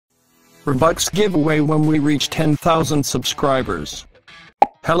Robux giveaway when we reach 10,000 subscribers.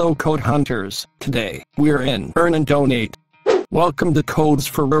 Hello code hunters, today we're in Earn and Donate. Welcome to Codes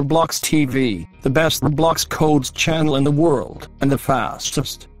for Roblox TV, the best Roblox codes channel in the world, and the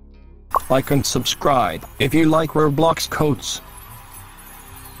fastest. Like and subscribe if you like Roblox codes.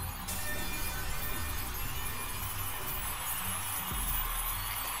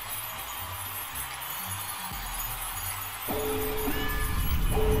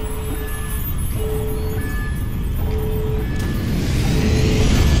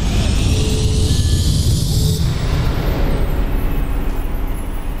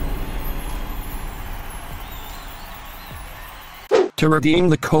 To redeem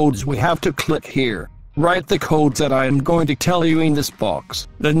the codes we have to click here. Write the codes that I am going to tell you in this box.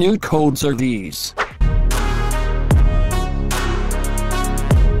 The new codes are these.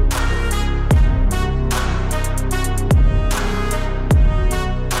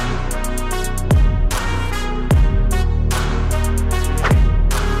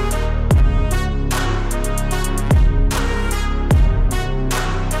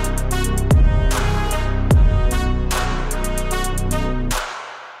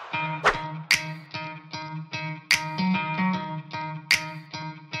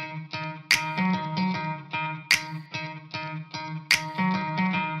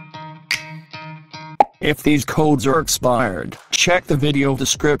 If these codes are expired, check the video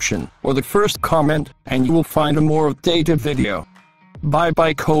description or the first comment and you will find a more updated video. Bye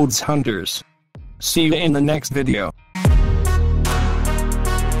bye codes hunters. See you in the next video.